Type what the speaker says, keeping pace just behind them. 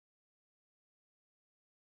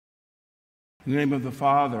In the name of the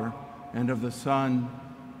Father, and of the Son,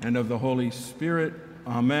 and of the Holy Spirit,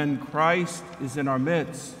 Amen. Christ is in our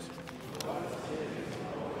midst.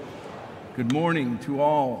 Good morning to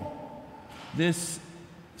all. This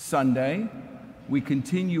Sunday, we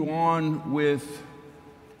continue on with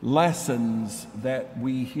lessons that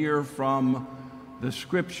we hear from the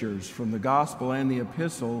Scriptures, from the Gospel and the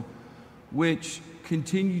Epistle, which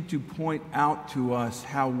continue to point out to us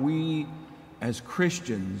how we as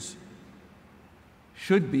Christians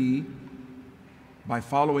should be, by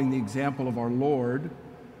following the example of our Lord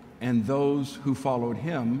and those who followed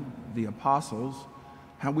him, the apostles,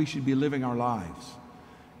 how we should be living our lives.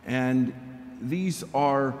 And these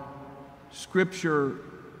are Scripture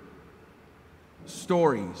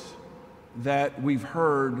stories that we've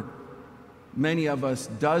heard, many of us,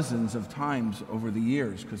 dozens of times over the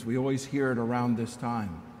years, because we always hear it around this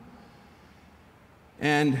time.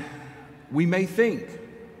 And we may think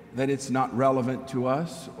that it's not relevant to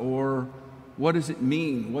us, or what does it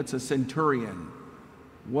mean? What's a centurion?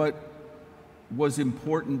 What was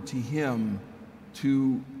important to him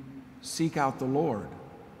to seek out the Lord?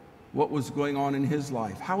 What was going on in his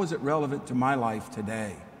life? How is it relevant to my life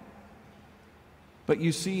today? But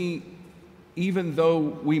you see, even though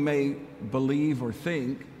we may believe or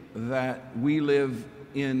think that we live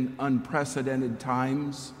in unprecedented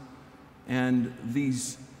times, and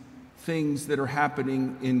these things that are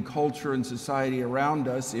happening in culture and society around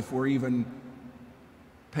us, if we're even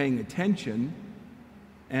paying attention,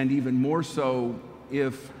 and even more so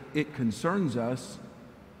if it concerns us,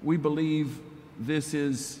 we believe this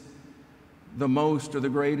is the most or the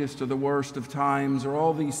greatest or the worst of times, or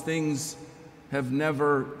all these things have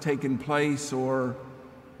never taken place, or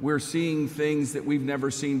we're seeing things that we've never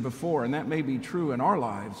seen before. And that may be true in our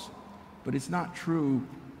lives, but it's not true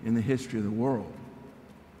in the history of the world.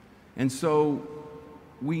 And so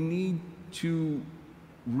we need to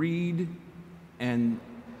read and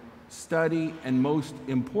study, and most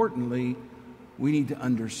importantly, we need to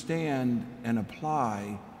understand and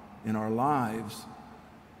apply in our lives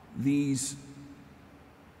these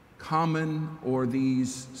common, or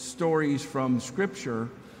these stories from Scripture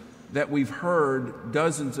that we've heard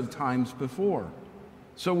dozens of times before.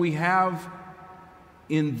 So we have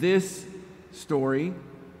in this story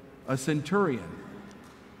a centurion,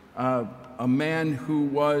 a man who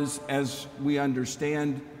was, as we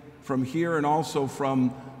understand from here and also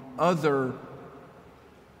from other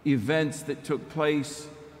events that took place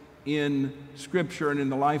in Scripture and in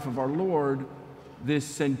the life of our Lord, this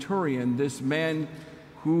centurion, this man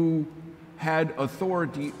who had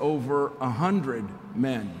authority over 100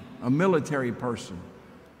 men, a military person.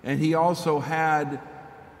 And he also had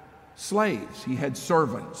slaves, he had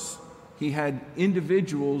servants, he had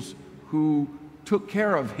individuals who took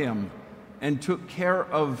care of him and took care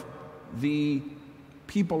of the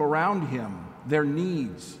people around him, their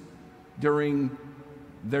needs during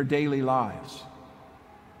their daily lives.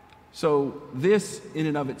 So this in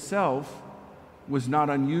and of itself was not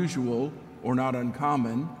unusual or not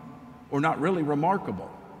uncommon or not really remarkable.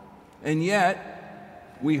 And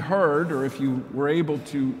yet we heard, or if you were able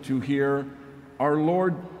to hear, our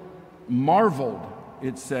Lord marveled,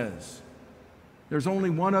 it says. There's only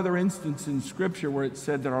one other instance in Scripture where it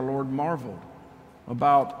said that our Lord marveled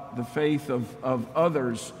about the faith of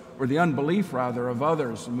others, or the unbelief rather of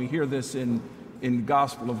others. And we hear this in the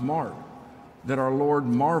Gospel of Mark, that our Lord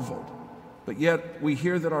marveled. But yet we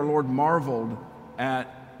hear that our Lord marveled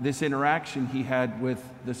at this interaction he had with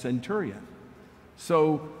the centurion.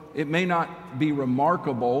 So it may not be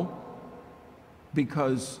remarkable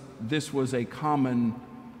because this was a common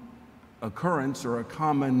occurrence or a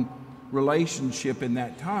common relationship in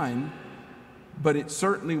that time, but it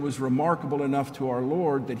certainly was remarkable enough to our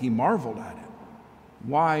Lord that he marveled at it.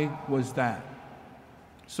 Why was that?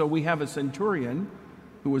 So we have a centurion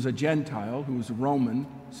who was a Gentile, who was a Roman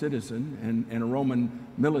citizen and a Roman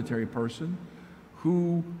military person,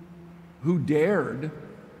 who dared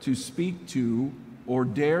to speak to or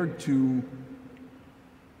dared to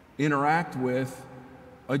interact with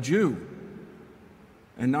a Jew.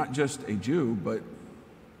 And not just a Jew, but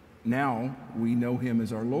now we know him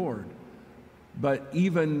as our Lord. But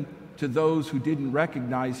even to those who didn't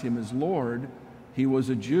recognize him as Lord, he was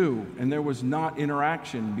a Jew, and there was not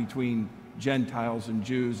interaction between Gentiles and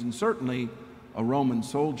Jews, and certainly a Roman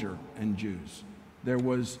soldier and Jews. There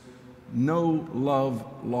was no love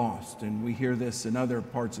lost, and we hear this in other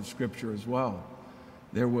parts of Scripture as well.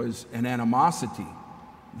 There was an animosity.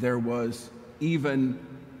 There was even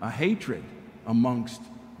a hatred amongst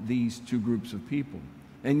these two groups of people.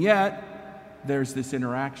 And yet, there's this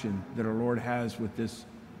interaction that our Lord has with this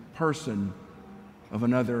person of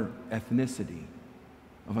another ethnicity,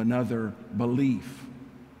 of another belief,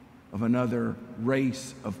 of another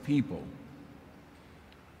race of people.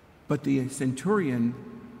 But the centurion,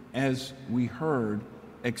 as we heard,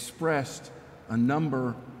 expressed a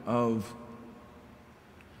number of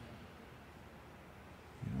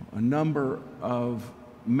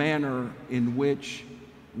manner in which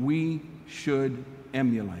we should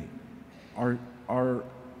emulate.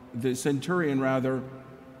 The centurion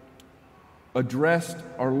addressed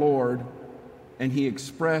our Lord, and he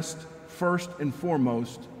expressed first and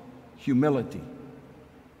foremost humility.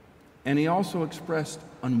 And he also expressed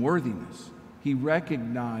unworthiness. He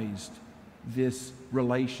recognized this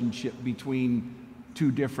relationship between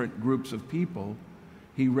two different groups of people.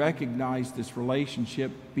 He recognized this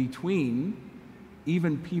relationship between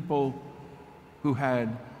even people who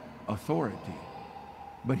had authority.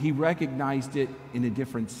 But he recognized it in a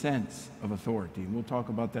different sense of authority. And we'll talk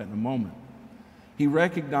about that in a moment. He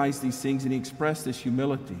recognized these things and he expressed this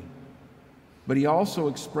humility. But he also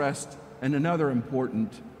expressed another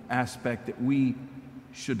important aspect that we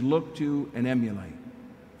should look to and emulate.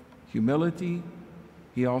 Humility.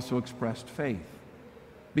 He also expressed faith.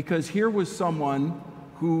 Because here was someone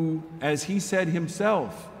who, as he said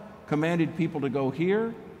himself, commanded people to go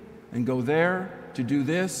here and go there, to do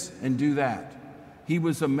this and do that. He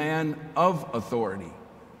was a man of authority.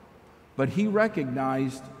 But he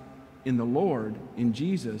recognized in the Lord, in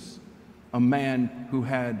Jesus, a man who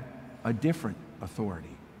had a different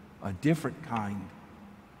authority, a different kind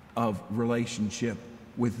of relationship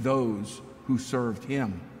with those who served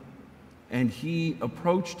him. And he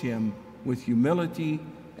approached him with humility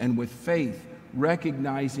and with faith,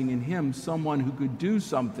 recognizing in him someone who could do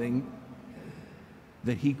something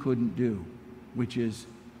that he couldn't do, which is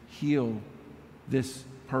heal this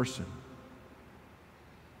person.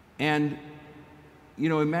 And,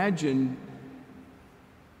 imagine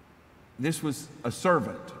this was a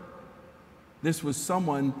servant. This was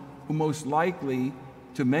someone who most likely,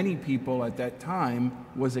 to many people at that time,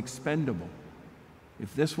 was expendable.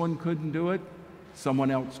 If this one couldn't do it, someone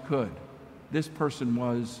else could. This person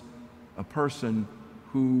was a person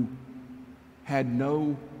who had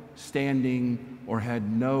no standing or had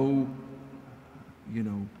no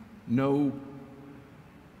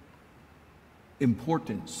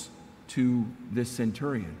importance to this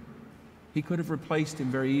centurion. He could have replaced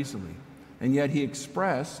him very easily. And yet he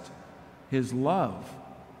expressed his love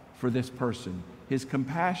for this person, his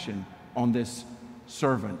compassion on this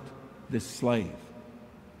servant, this slave.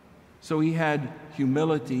 So he had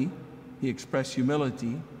humility. He expressed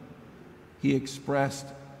humility. He expressed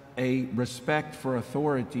a respect for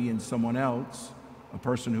authority in someone else, a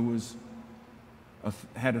person who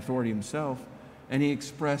had authority himself. And he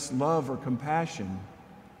expressed love or compassion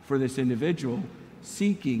for this individual,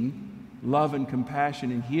 seeking love and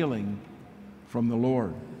compassion and healing from the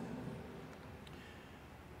Lord.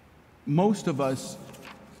 Most of us,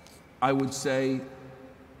 I would say,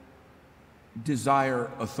 desire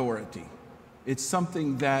authority. It's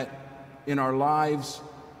something that in our lives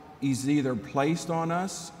is either placed on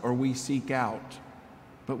us or we seek out,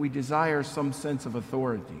 but we desire some sense of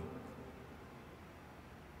authority.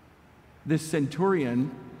 This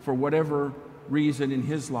centurion, for whatever reason in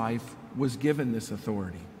his life, was given this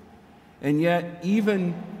authority. And yet,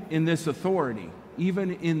 even in this authority,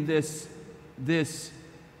 even in this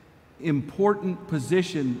important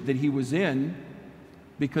position that he was in,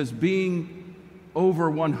 because being over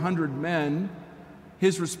 100 men,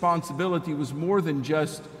 his responsibility was more than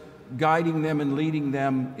just guiding them and leading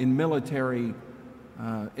them in military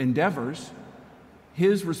endeavors.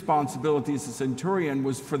 His responsibility as a centurion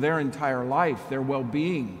was for their entire life, their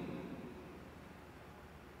well-being,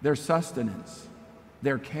 their sustenance,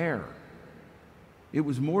 their care. It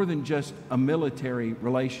was more than just a military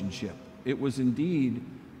relationship. It was indeed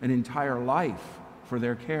an entire life for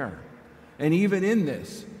their care. And even in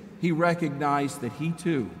this, he recognized that he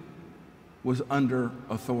too was under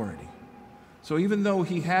authority. So even though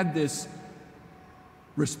he had this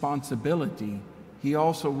responsibility, he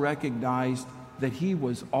also recognized that he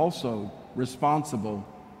was also responsible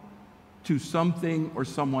to something or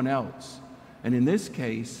someone else. And in this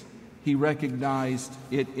case, he recognized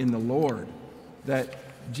it in the Lord, that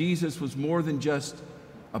Jesus was more than just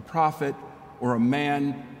a prophet or a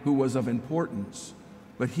man who was of importance,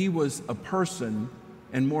 but he was a person,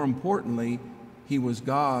 and more importantly, he was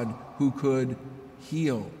God who could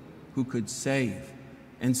heal, who could save.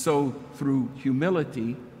 And so through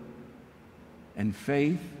humility and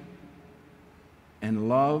faith and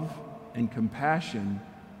love and compassion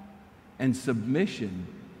and submission,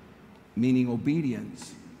 meaning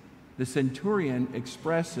obedience, the centurion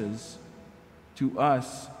expresses to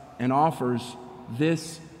us and offers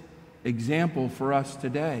this example for us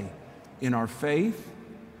today in our faith,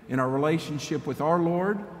 in our relationship with our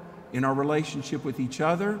Lord, in our relationship with each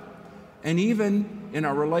other, and even in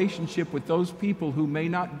our relationship with those people who may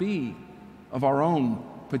not be of our own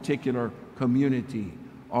particular community,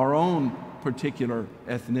 our own particular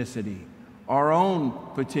ethnicity, our own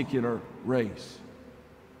particular race.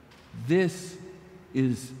 This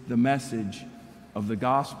is the message of the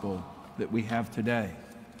gospel that we have today.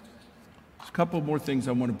 There's a couple more things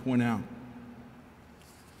I want to point out.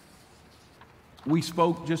 We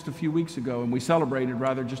spoke just a few weeks ago, and we celebrated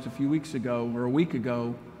rather just a few weeks ago, or a week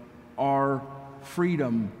ago, our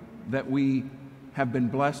freedom that we have been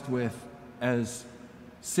blessed with as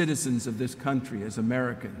citizens of this country, as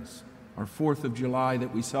Americans, our 4th of July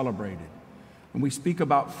that we celebrated. When we speak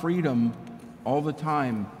about freedom all the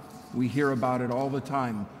time, we hear about it all the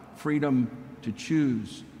time. Freedom to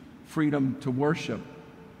choose, freedom to worship,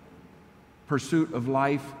 pursuit of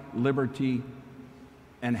life, liberty,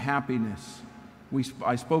 and happiness.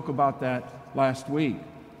 I spoke about that last week.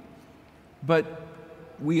 But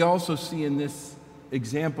we also see in this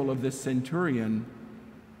example of this centurion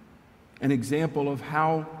an example of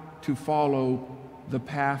how to follow the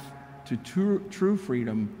path to true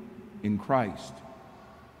freedom in Christ.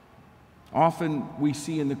 Often we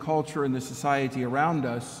see in the culture and the society around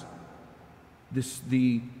us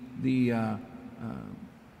the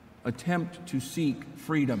attempt to seek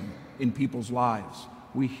freedom in people's lives.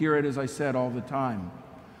 We hear it, as I said, all the time.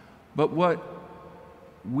 But what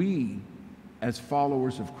we, as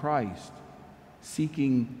followers of Christ,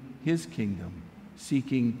 seeking His kingdom,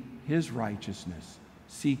 seeking His righteousness,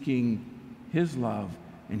 seeking His love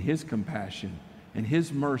and His compassion and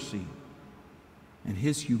His mercy and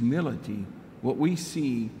His humility, what we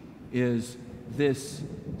see is this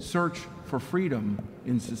search for freedom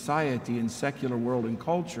in society, in secular world and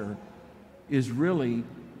culture, is really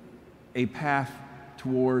a path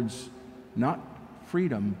towards not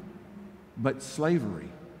freedom, but slavery.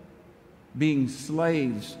 Being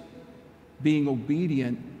slaves, being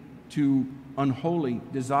obedient to unholy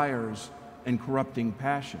desires and corrupting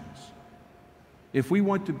passions. If we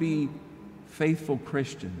want to be faithful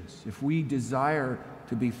Christians, if we desire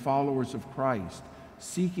to be followers of Christ,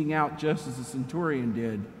 seeking out, just as the centurion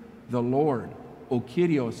did, the Lord, O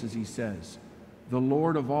Kyrios, as he says, the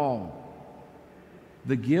Lord of all,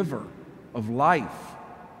 the giver of life.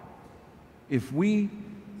 If we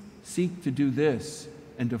seek to do this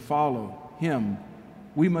and to follow Him,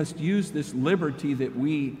 we must use this liberty that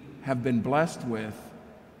we have been blessed with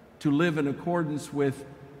to live in accordance with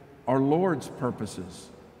our Lord's purposes,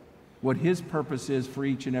 what His purpose is for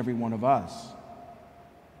each and every one of us,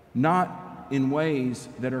 not in ways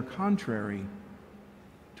that are contrary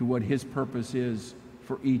to what His purpose is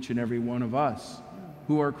for each and every one of us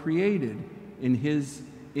who are created in His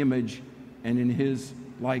image and in His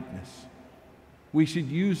likeness. We should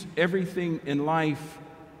use everything in life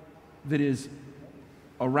that is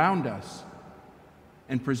around us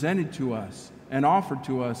and presented to us and offered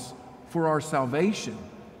to us for our salvation,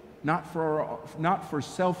 not for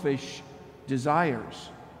selfish desires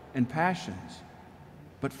and passions,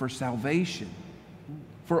 but for salvation,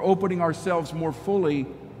 for opening ourselves more fully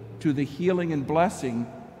to the healing and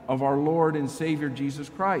blessing of our Lord and Savior Jesus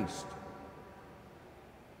Christ.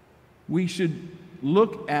 We should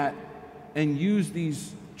look at and use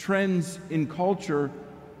these trends in culture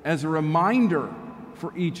as a reminder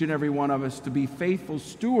for each and every one of us to be faithful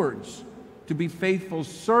stewards, to be faithful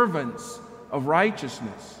servants of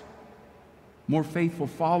righteousness, more faithful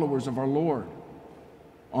followers of our Lord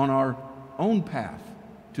on our own path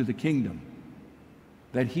to the kingdom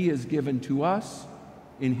that He has given to us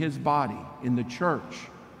in His body, in the church.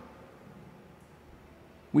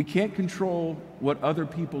 We can't control what other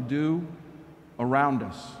people do around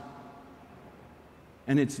us,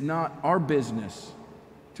 and it's not our business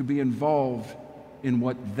to be involved in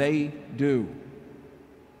what they do.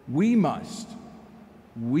 We must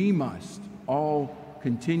all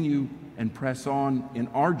continue and press on in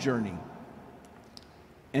our journey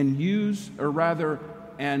and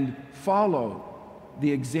follow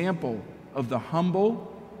the example of the humble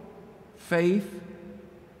faith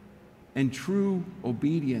and true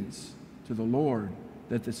obedience to the Lord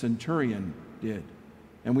that the centurion did.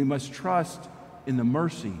 And we must trust in the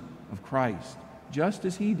mercy of Christ, just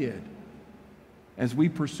as He did, as we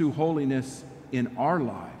pursue holiness in our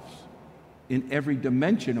lives, in every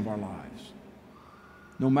dimension of our lives.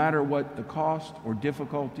 No matter what the cost or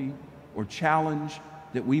difficulty or challenge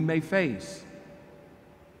that we may face,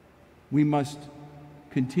 we must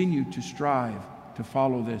continue to strive to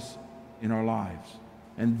follow this in our lives.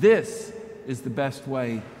 And this is the best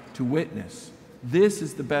way to witness. This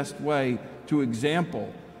is the best way to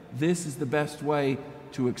example. This is the best way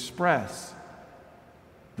to express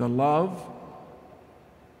the love,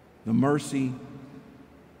 the mercy,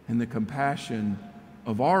 and the compassion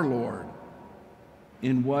of our Lord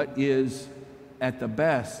in what is, at the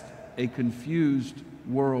best, a confused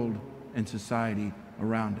world and society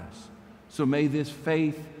around us. So may this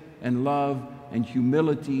faith and love and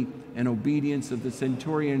humility and obedience of the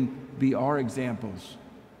centurion be our examples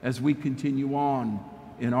as we continue on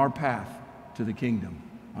in our path to the kingdom.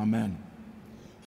 Amen.